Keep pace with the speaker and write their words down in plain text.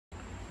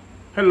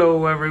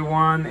Hello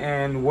everyone,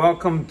 and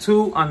welcome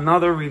to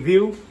another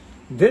review.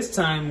 This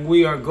time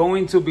we are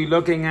going to be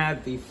looking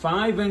at the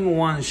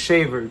 5-in-1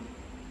 shaver,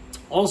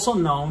 also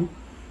known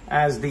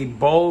as the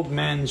bald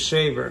man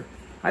shaver.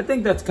 I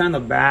think that's kind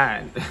of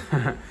bad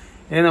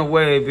in a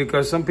way,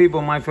 because some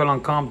people might feel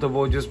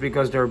uncomfortable just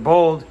because they're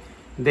bald.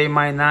 They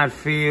might not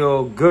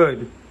feel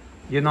good.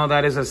 You know,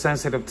 that is a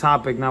sensitive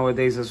topic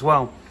nowadays as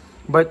well.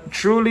 But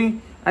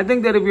truly, I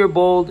think that if you're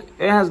bald,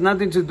 it has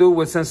nothing to do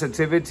with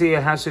sensitivity.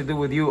 It has to do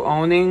with you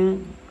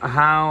owning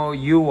how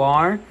you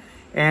are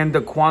and the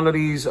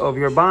qualities of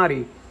your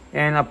body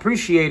and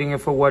appreciating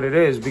it for what it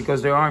is,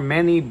 because there are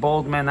many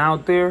bald men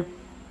out there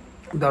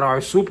that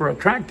are super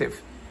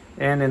attractive.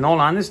 And in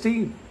all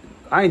honesty,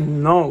 I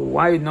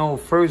know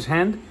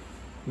firsthand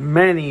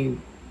many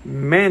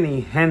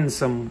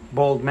handsome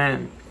bald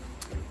men.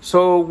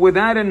 So with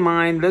that in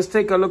mind, let's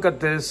take a look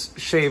at this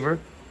shaver.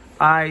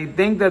 I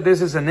think that this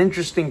is an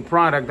interesting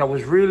product. I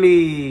was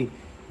really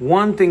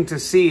wanting to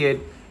see it,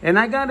 and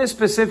I got it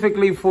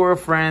specifically for a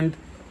friend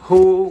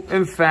who,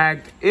 in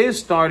fact, is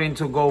starting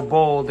to go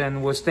bald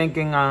and was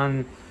thinking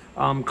on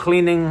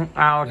cleaning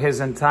out his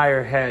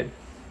entire head.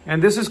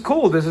 And this is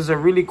cool. This is a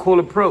really cool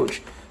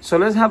approach. So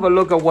let's have a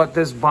look at what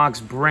this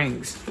box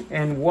brings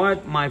and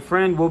what my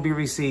friend will be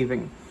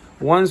receiving.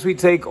 Once we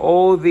take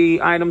all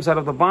the items out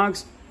of the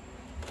box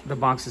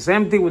is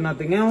empty with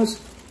nothing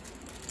else.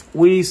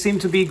 We seem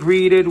to be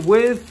greeted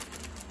with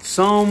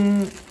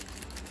some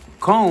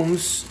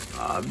combs.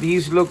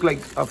 These look like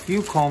a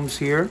few combs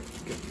here.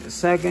 Give me a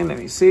second, let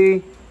me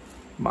see.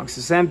 Box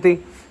is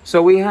empty.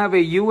 So we have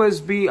a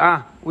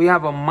USB, we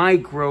have a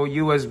micro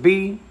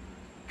USB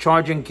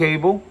charging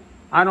cable.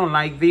 I don't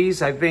like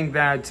these. I think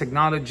that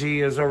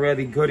technology is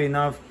already good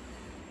enough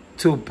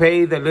to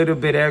pay the little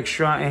bit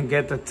extra and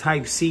get the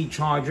Type-C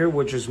charger,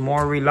 which is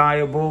more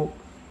reliable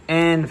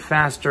and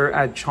faster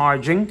at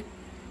charging.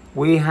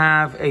 We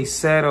have a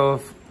set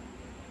of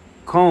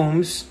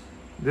combs.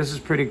 This is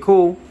pretty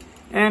cool.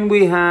 And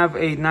we have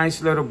a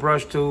nice little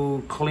brush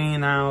to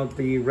clean out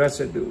the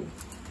residue,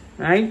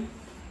 right?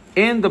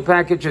 In the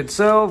package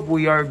itself,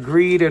 we are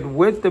greeted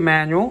with the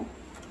manual.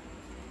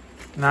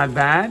 Not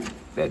bad.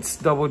 Let's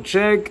double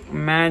check.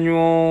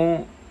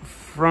 Manual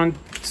front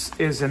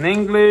is in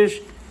English.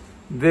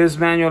 This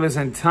manual is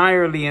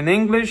entirely in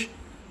English.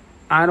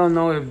 I don't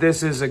know if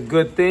this is a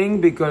good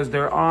thing, because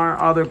there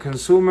are other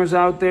consumers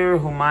out there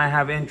who might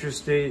have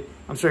interest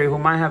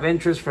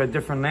for a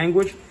different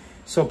language.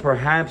 So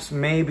perhaps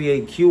maybe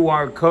a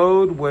QR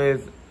code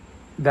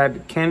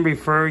that can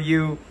refer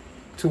you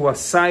to a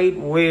site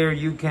where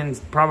you can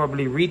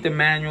probably read the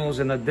manuals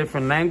in a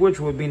different language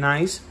would be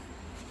nice.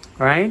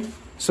 All right.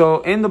 So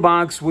in the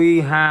box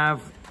we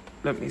have,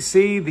 let me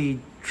see, the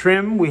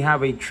trim. We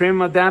have a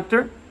trim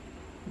adapter.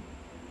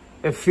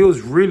 It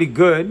feels really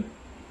good.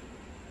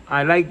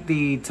 I like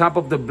the top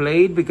of the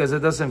blade because it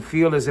doesn't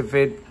feel as if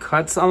it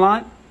cuts a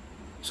lot.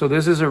 So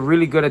this is a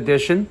really good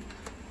addition.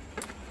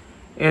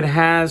 It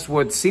has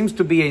what seems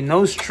to be a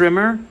nose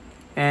trimmer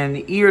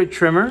and ear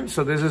trimmer.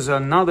 So this is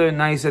another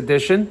nice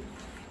addition.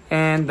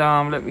 And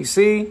let me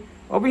see.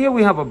 Over here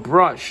we have a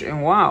brush.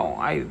 And wow,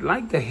 I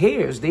like the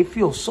hairs. They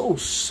feel so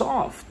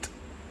soft.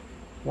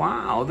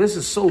 Wow, this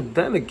is so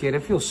delicate.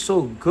 It feels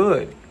so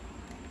good.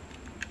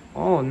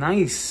 Oh,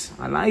 nice.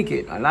 I like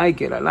it. I like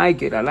it. I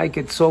like it. I like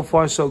it. So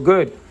far, so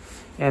good.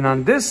 And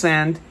on this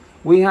end,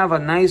 we have a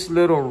nice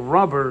little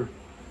rubber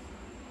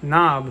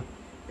knob.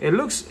 It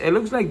looks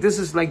like this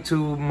is like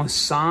to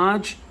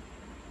massage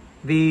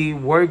the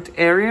worked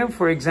area.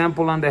 For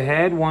example, on the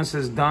head, once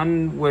it's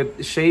done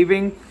with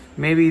shaving,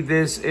 maybe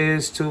this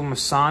is to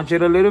massage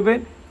it a little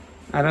bit.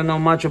 I don't know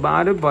much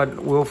about it,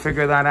 but we'll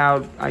figure that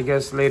out, I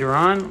guess, later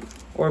on.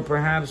 Or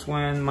perhaps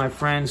when my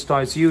friend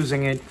starts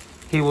using it,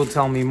 he will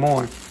tell me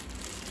more.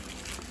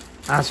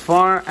 As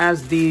far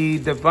as the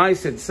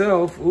device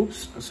itself,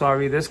 oops,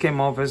 sorry, this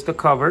came off as the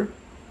cover.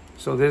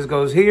 So this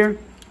goes here.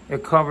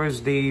 It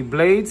covers the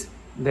blades.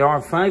 There are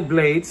 5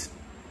 blades.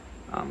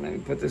 Let me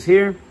put this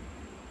here.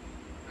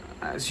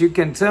 As you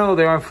can tell,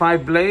 there are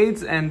 5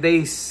 blades, and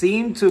they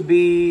seem to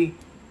be,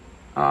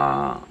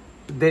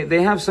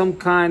 they have some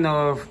kind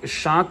of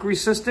shock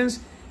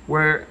resistance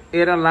where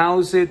it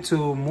allows it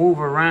to move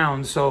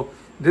around. So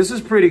this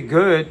is pretty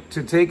good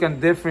to take on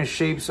different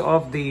shapes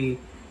of the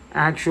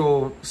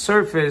actual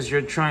surface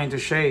you're trying to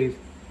shave.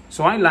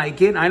 So I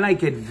like it. I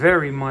like it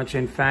very much,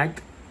 in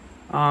fact.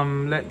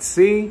 Let's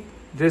see.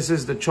 This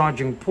is the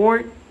charging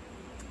port.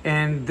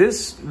 And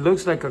this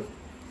looks like a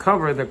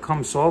cover that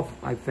comes off,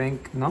 I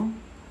think. No?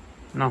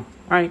 No. All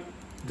right.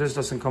 This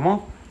doesn't come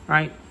off. All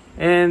right.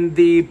 And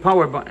the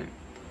power button.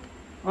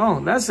 Oh,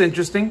 that's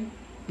interesting.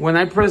 When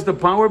I press the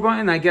power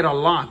button, I get a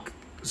lock.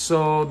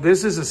 So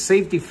this is a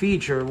safety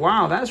feature.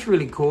 Wow, that's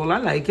really cool. I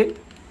like it.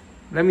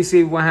 Let me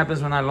see what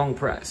happens when I long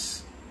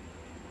press.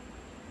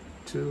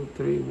 2,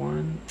 3,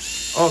 1.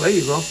 Oh, there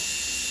you go.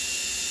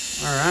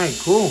 All right,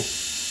 cool.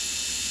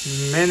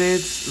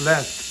 Minutes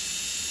left.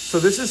 So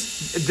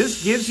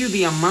this gives you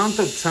the amount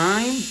of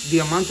time, the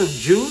amount of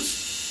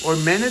juice or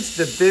minutes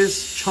that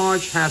this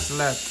charge has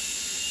left.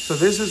 So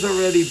this is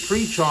already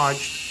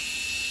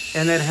pre-charged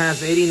and it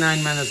has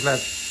 89 minutes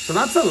left. So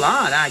that's a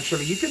lot,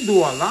 actually. You can do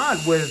a lot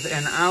with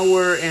an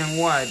hour and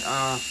what?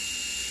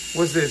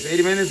 What's this?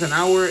 80 minutes, an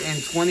hour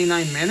and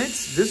 29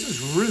 minutes? This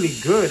is really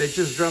good. It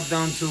just dropped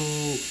down to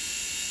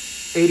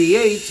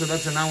 88, so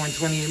that's an hour and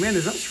 28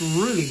 minutes. That's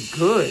really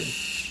good.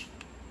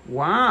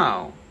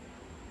 Wow.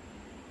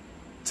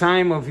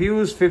 Time of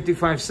use,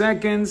 55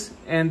 seconds,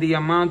 and the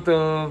amount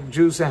of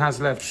juice it has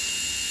left.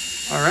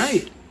 All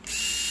right.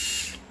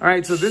 All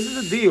right, so this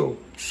is the deal.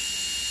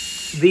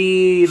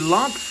 The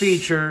lock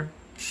feature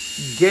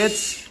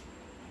gets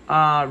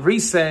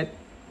reset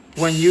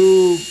when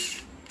you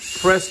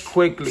press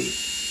quickly.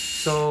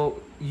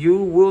 So you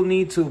will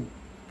need to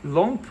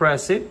long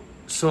press it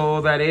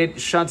so that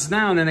it shuts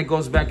down and it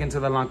goes back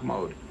into the lock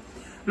mode.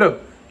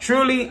 Look,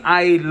 truly,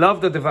 I love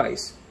the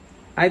device.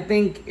 I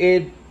think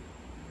it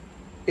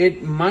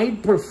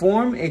might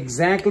perform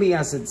exactly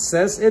as it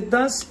says it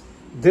does.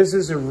 This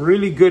is a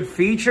really good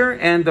feature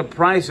and the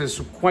price is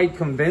quite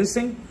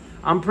convincing.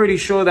 I'm pretty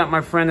sure that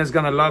my friend is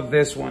gonna love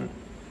this one.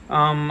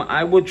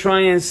 I will try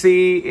and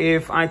see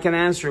if I can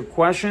answer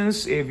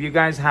questions. If you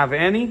guys have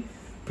any,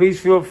 please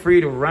feel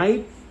free to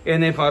write.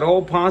 And if at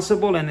all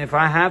possible, and if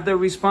I have the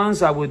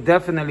response, I would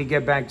definitely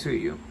get back to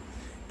you.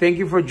 Thank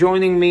you for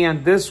joining me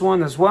on this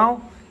one as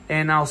well.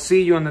 And I'll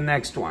see you on the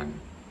next one.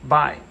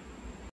 Bye.